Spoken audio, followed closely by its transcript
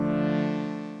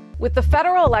With the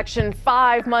federal election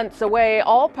 5 months away,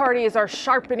 all parties are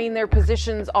sharpening their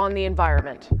positions on the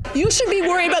environment. You should be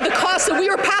worried about the cost that we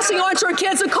are passing on to our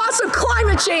kids, the cost of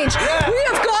climate change. We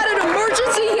have got an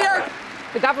emergency here.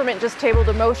 The government just tabled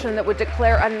a motion that would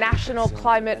declare a national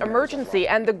climate emergency,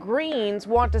 and the Greens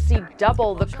want to see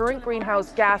double the current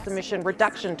greenhouse gas emission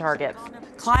reduction targets.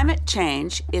 Climate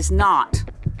change is not,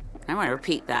 I want to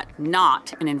repeat that,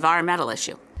 not an environmental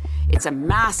issue. It's a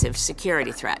massive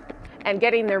security threat. And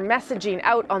getting their messaging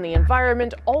out on the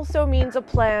environment also means a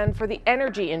plan for the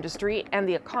energy industry and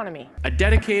the economy. A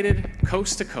dedicated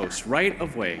coast-to-coast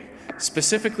right-of-way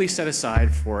specifically set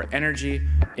aside for energy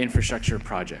infrastructure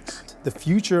projects. The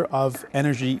future of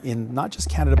energy in not just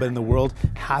Canada but in the world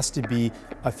has to be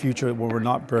a future where we're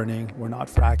not burning, we're not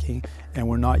fracking, and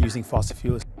we're not using fossil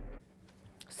fuels.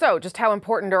 So just how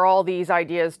important are all these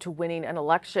ideas to winning an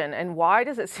election, and why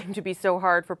does it seem to be so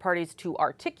hard for parties to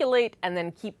articulate and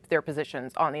then keep their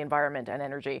positions on the environment and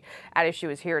energy? At Issue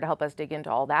is here to help us dig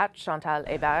into all that. Chantal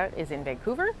Hébert is in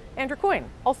Vancouver. Andrew Coyne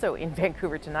also in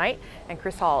Vancouver tonight. And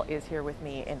Chris Hall is here with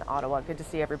me in Ottawa. Good to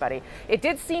see everybody. It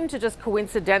did seem to just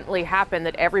coincidentally happen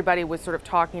that everybody was sort of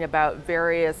talking about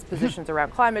various positions around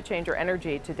climate change or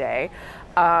energy today.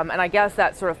 And I guess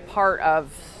that's sort of part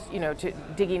of to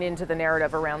digging into the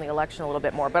narrative around the election a little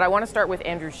bit more. But I want to start with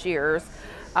Andrew Scheer's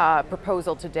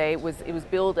proposal today. It was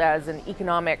billed as an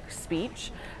economic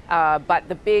speech, but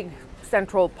the big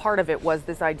central part of it was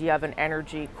this idea of an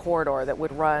energy corridor that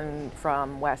would run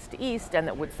from west to east and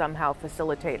that would somehow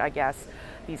facilitate, I guess,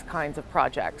 these kinds of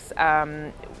projects.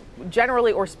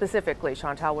 Generally or specifically,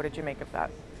 Chantal, what did you make of that?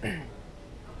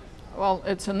 Well,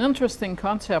 it's an interesting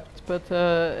concept, but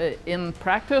in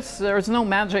practice, there's no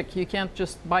magic. You can't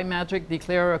just by magic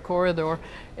declare a corridor.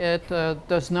 It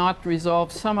does not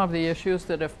resolve some of the issues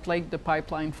that have plagued the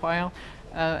pipeline file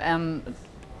and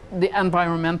the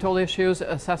environmental issues,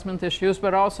 assessment issues,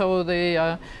 but also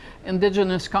the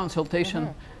Indigenous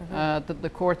consultation that the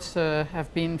courts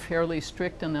have been fairly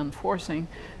strict in enforcing.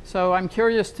 So I'm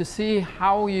curious to see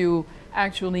how you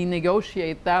actually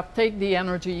negotiate that. Take the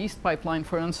Energy East pipeline,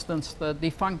 for instance, the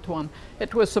defunct one.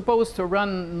 It was supposed to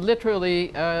run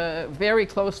literally very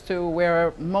close to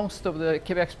where most of the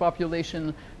Quebec's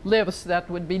population lives. That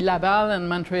would be Laval and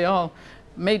Montreal,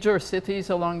 major cities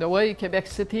along the way, Quebec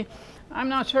City. I'm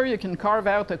not sure you can carve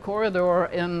out a corridor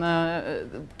in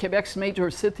Quebec's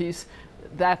major cities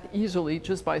that easily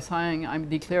just by saying, I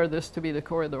declare this to be the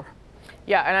corridor.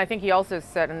 Yeah, and I think he also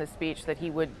said in the speech that he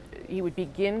would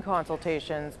begin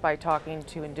consultations by talking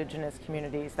to Indigenous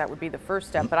communities. That would be the first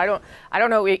step. But I don't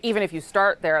know, even if you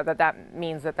start there, that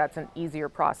means that that's an easier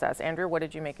process. Andrew, what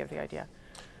did you make of the idea?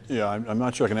 Yeah, I'm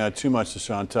not sure I can add too much to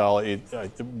Chantal.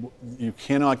 You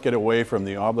cannot get away from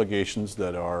the obligations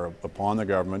that are upon the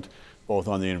government, both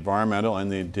on the environmental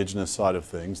and the Indigenous side of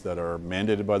things, that are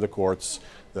mandated by the courts,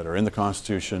 that are in the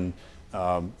Constitution.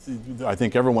 I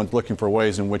think everyone's looking for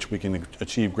ways in which we can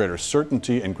achieve greater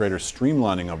certainty and greater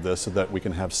streamlining of this so that we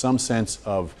can have some sense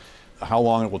of how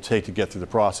long it will take to get through the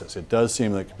process. It does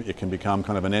seem like it can become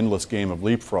kind of an endless game of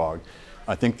leapfrog.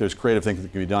 I think there's creative things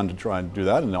that can be done to try and do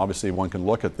that, and obviously one can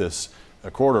look at this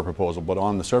corridor proposal, but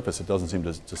on the surface it doesn't seem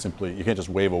to simply, you can't just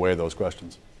wave away those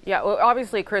questions. Yeah, well,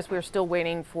 obviously, Chris, we're still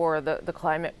waiting for the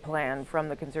climate plan from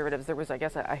the Conservatives. There was, I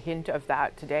guess, a hint of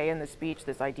that today in the speech,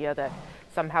 this idea that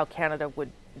somehow Canada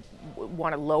would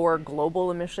want to lower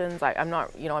global emissions. I'm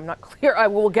not clear. I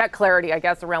will get clarity, I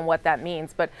guess, around what that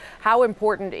means. But how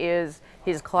important is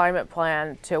his climate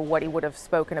plan to what he would have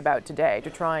spoken about today, to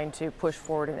trying to push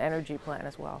forward an energy plan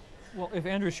as well? Well, if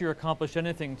Andrew Scheer accomplished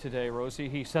anything today, Rosie,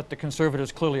 he set the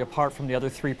Conservatives clearly apart from the other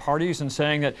three parties in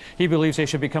saying that he believes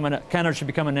Canada should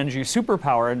become an energy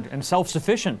superpower and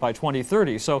self-sufficient by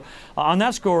 2030. So on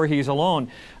that score, he's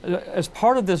alone. As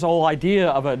part of this whole idea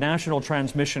of a national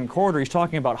transmission corridor, he's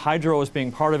talking about hydro as being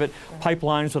part of it.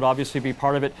 Pipelines would obviously be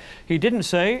part of it. He didn't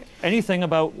say anything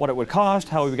about what it would cost,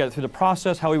 how he would get it through the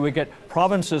process, how he would get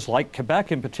provinces like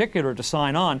Quebec in particular to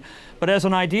sign on. But as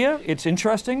an idea, it's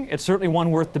interesting. It's certainly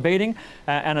one worth debating.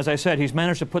 And as I said, he's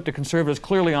managed to put the Conservatives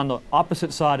clearly on the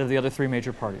opposite side of the other three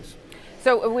major parties.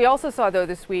 So we also saw, though,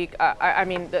 this week,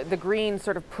 the Greens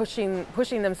sort of pushing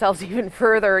themselves even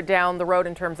further down the road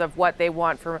in terms of what they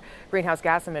want for greenhouse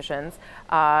gas emissions,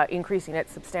 increasing it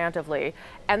substantively.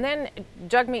 And then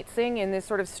Jagmeet Singh in this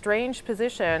sort of strange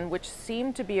position, which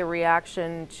seemed to be a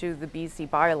reaction to the BC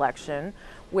by-election,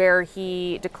 where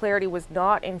he declared he was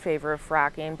not in favor of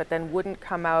fracking, but then wouldn't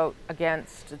come out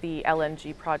against the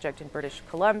LNG project in British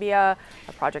Columbia,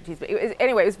 a project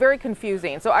anyway, it was very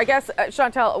confusing. So I guess,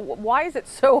 Chantal, why is it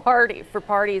so hard for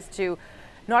parties to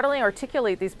not only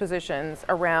articulate these positions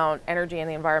around energy and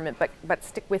the environment, but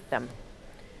stick with them?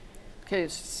 okay,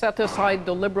 set aside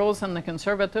the Liberals and the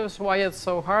Conservatives. Why it's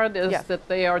so hard is that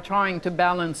they are trying to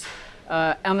balance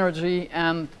energy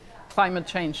and climate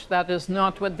change. That is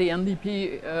not what the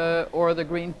NDP or the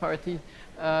Green Party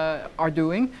are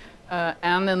doing.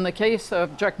 And in the case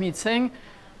of Jagmeet Singh,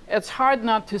 it's hard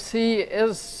not to see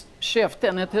his shift,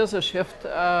 and it is a shift,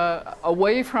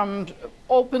 away from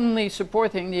openly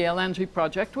supporting the LNG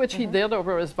project, which he did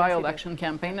over his by-election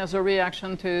campaign as a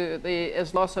reaction to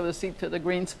his loss of a seat to the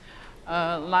Greens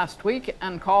last week,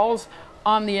 and calls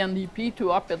on the NDP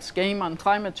to up its game on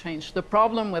climate change. The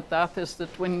problem with that is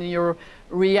that when you're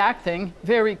reacting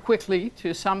very quickly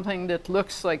to something that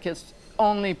looks like it's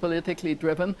only politically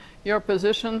driven, your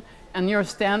position and your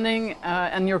standing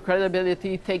and your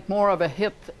credibility take more of a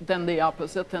hit than the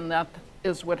opposite, and that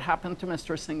is what happened to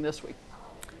Mr. Singh this week.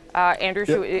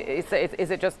 Andrew, is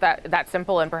it just that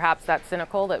simple and perhaps that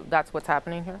cynical that's what's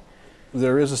happening here?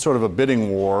 There is a sort of a bidding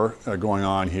war going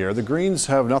on here. The Greens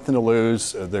have nothing to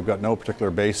lose. They've got no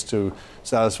particular base to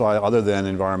satisfy other than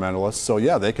environmentalists. So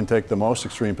yeah, they can take the most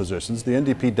extreme positions. The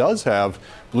NDP does have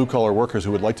blue-collar workers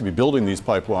who would like to be building these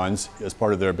pipelines as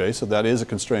part of their base, so that is a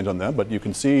constraint on them. But you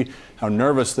can see how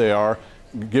nervous they are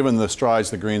given the strides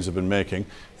the Greens have been making.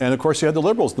 And of course you had the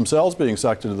Liberals themselves being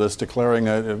sucked into this,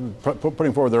 declaring,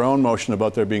 putting forward their own motion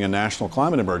about there being a national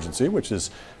climate emergency, which is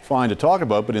fine to talk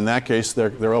about, but in that case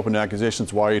they're open to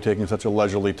accusations. Why are you taking such a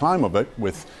leisurely time of it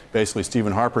with basically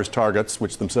Stephen Harper's targets,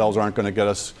 which themselves aren't going to get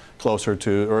us closer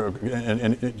to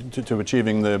to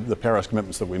achieving the Paris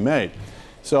commitments that we made.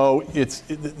 So it's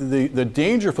the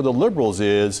danger for the Liberals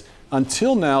is,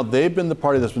 until now they've been the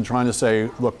party that's been trying to say,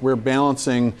 look, we're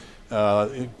balancing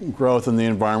growth in the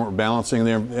environment, we're balancing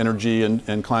the energy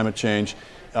and climate change.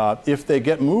 If they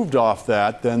get moved off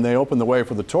that, then they open the way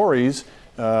for the Tories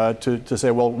to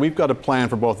say, well, we've got a plan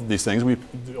for both of these things.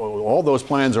 All those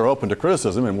plans are open to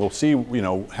criticism, and we'll see,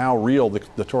 how real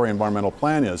the Tory environmental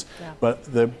plan is. Yeah. But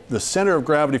the center of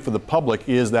gravity for the public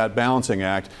is that balancing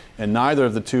act, and neither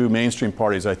of the two mainstream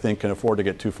parties, I think, can afford to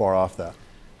get too far off that.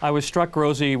 I was struck,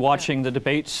 Rosie, watching the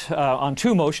debates on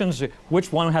two motions.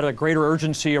 Which one had a greater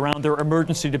urgency around their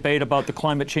emergency debate about the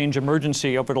climate change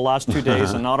emergency over the last 2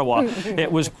 days in Ottawa?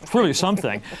 It was really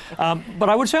something. But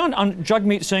I would say on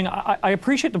Jagmeet Singh, I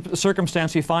appreciate the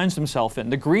circumstance he finds himself in.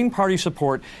 The Green Party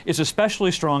support is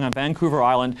especially strong on Vancouver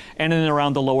Island and in and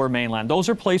around the Lower Mainland. Those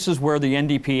are places where the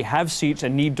NDP have seats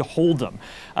and need to hold them.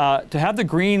 To have the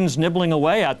Greens nibbling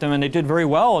away at them, and they did very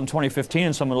well in 2015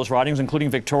 in some of those ridings,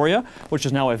 including Victoria, which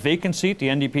is now a vacant seat. The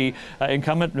NDP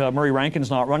incumbent, Murray Rankin's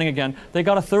not running again. They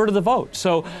got a third of the vote.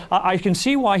 So I can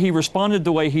see why he responded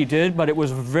the way he did, but it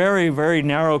was very, very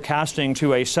narrow casting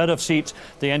to a set of seats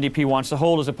the NDP wants to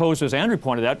hold, as opposed to, as Andrew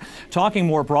pointed out, talking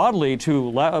more broadly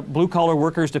to blue-collar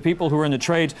workers, to people who are in the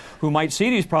trades who might see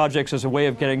these projects as a way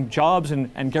of getting jobs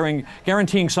and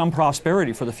guaranteeing some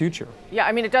prosperity for the future. Yeah,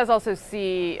 I mean, it does also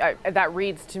see, that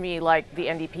reads to me like the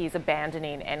NDP is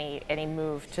abandoning any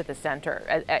move to the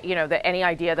center, any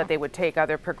idea that they would take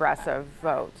other progressive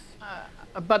votes.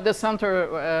 But the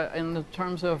centre, in the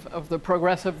terms of the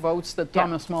progressive votes that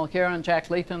Thomas Mulcair and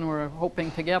Jack Layton were hoping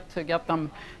to get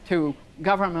them to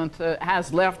government,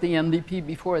 has left the NDP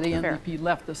before the NDP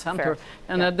left the centre.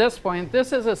 And at this point,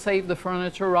 this is a save the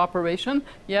furniture operation.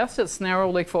 Yes, it's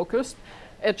narrowly focused.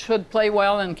 It should play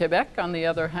well in Quebec, on the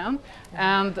other hand.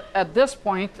 And at this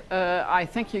point, I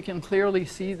think you can clearly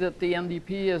see that the NDP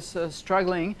is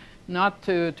struggling not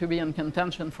to be in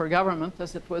contention for government,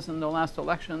 as it was in the last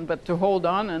election, but to hold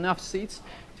on enough seats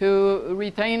to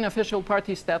retain official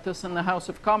party status in the House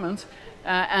of Commons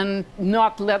and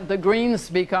not let the Greens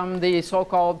become the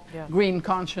so-called green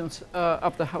conscience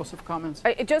of the House of Commons.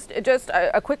 Just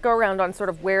a quick go-around on sort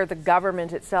of where the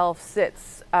government itself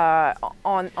sits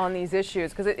on these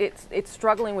issues, because it's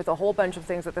struggling with a whole bunch of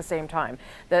things at the same time.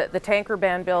 The tanker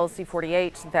ban bill,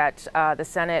 C-48, that the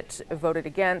Senate voted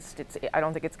against, I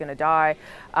don't think it's going to die.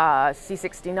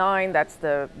 C-69, that's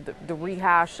the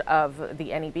rehash of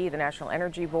the NEB, the National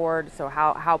Energy Board, so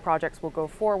how projects will go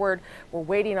forward. We're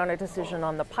waiting on a decision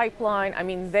on the pipeline. I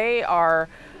mean, they are,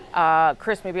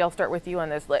 Chris, maybe I'll start with you on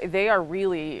this. They are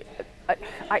really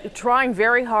trying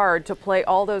very hard to play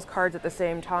all those cards at the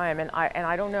same time, and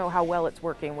I don't know how well it's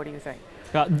working. What do you think?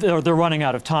 They're running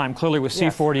out of time, clearly with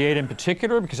C-48 in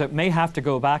particular, because it may have to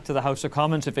go back to the House of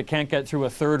Commons if it can't get through a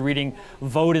third reading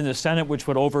vote in the Senate, which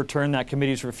would overturn that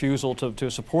committee's refusal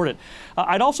to support it.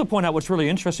 I'd also point out what's really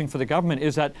interesting for the government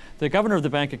is that the Governor of the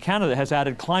Bank of Canada has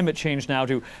added climate change now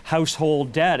to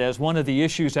household debt as one of the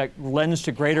issues that lends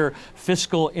to greater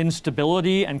fiscal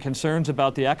instability and concerns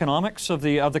about the economics of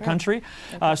the country.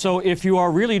 So if you are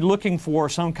really looking for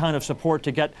some kind of support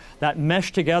to get that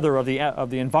mesh together of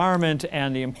the environment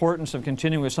and the importance of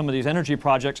continuing with some of these energy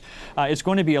projects, it's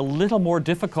going to be a little more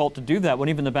difficult to do that when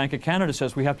even the Bank of Canada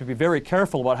says we have to be very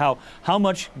careful about how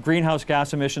much greenhouse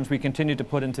gas emissions we continue to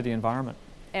put into the environment.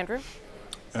 Andrew?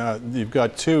 You've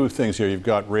got two things here. You've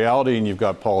got reality and you've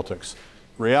got politics.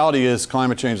 Reality is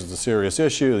climate change is a serious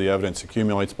issue. The evidence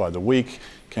accumulates by the week.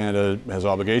 Canada has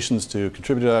obligations to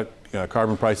contribute to that.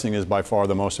 Carbon pricing is by far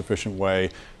the most efficient way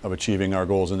of achieving our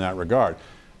goals in that regard.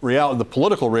 The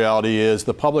political reality is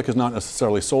the public is not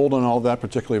necessarily sold on all of that,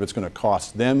 particularly if it's going to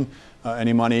cost them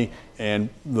any money, and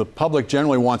the public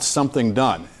generally wants something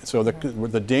done. So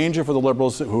the danger for the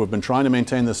Liberals who have been trying to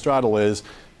maintain this straddle is,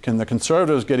 can the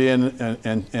Conservatives get in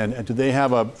and do they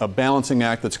have a balancing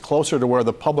act that's closer to where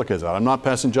the public is at? I'm not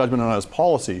passing judgment on his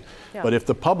policy, but if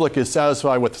the public is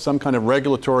satisfied with some kind of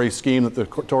regulatory scheme that the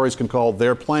Tories can call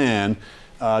their plan,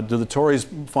 do the Tories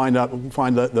find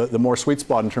the more sweet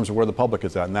spot in terms of where the public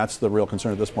is at? And that's the real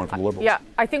concern at this point for the Liberals. Yeah,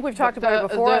 I think we've talked about it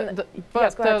before.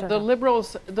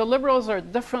 The Liberals are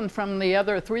different from the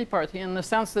other three parties in the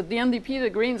sense that the NDP, the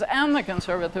Greens, and the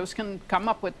Conservatives can come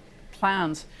up with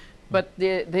plans. But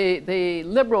the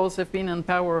Liberals have been in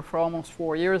power for almost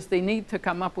 4 years. They need to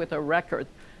come up with a record.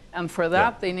 And for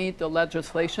that, they need the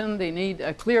legislation. They need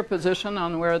a clear position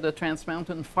on where the Trans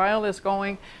Mountain file is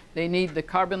going. They need the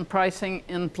carbon pricing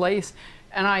in place.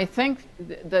 And I think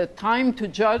the time to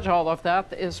judge all of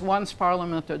that is once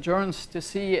Parliament adjourns to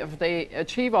see if they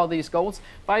achieve all these goals.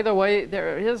 By the way,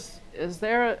 is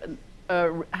there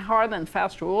a hard and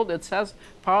fast rule that says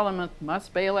Parliament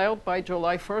must bail out by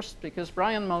July 1st? Because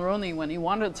Brian Mulroney, when he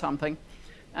wanted something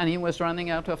and he was running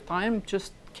out of time,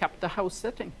 just kept the House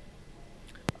sitting.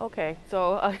 Okay,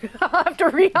 so I'll have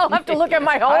to look at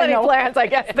my holiday plans, I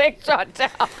guess. Thanks,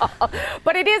 Chantal.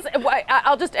 But it is,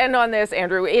 I'll just end on this,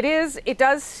 Andrew. It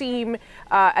does seem,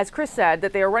 as Chris said,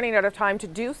 that they are running out of time to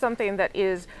do something that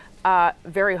is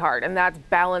very hard, and that's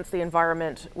balance the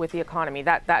environment with the economy.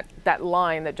 That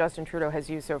line that Justin Trudeau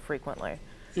has used so frequently.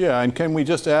 Yeah, and can we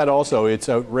just add also, it's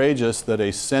outrageous that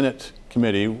a Senate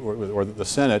committee or the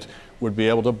Senate would be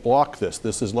able to block this.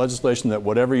 This is legislation that,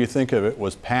 whatever you think of it,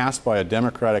 was passed by a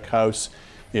Democratic House.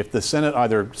 If the Senate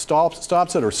either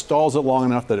stops it or stalls it long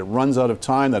enough that it runs out of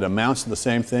time, that amounts to the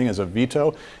same thing as a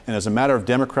veto. And as a matter of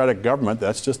democratic government,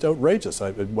 that's just outrageous,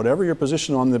 whatever your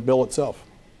position on the bill itself.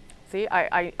 See,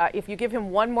 if you give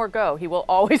him one more go, he will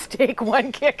always take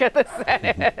one kick at the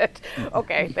Senate.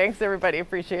 Okay, thanks everybody,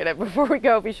 appreciate it. Before we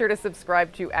go, be sure to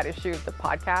subscribe to At Issue, the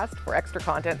podcast, for extra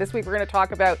content. This week we're going to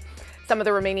talk about some of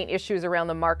the remaining issues around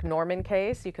the Mark Norman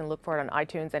case. You can look for it on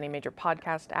iTunes, any major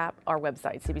podcast app, our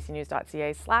website,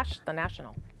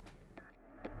 cbcnews.ca/thenational.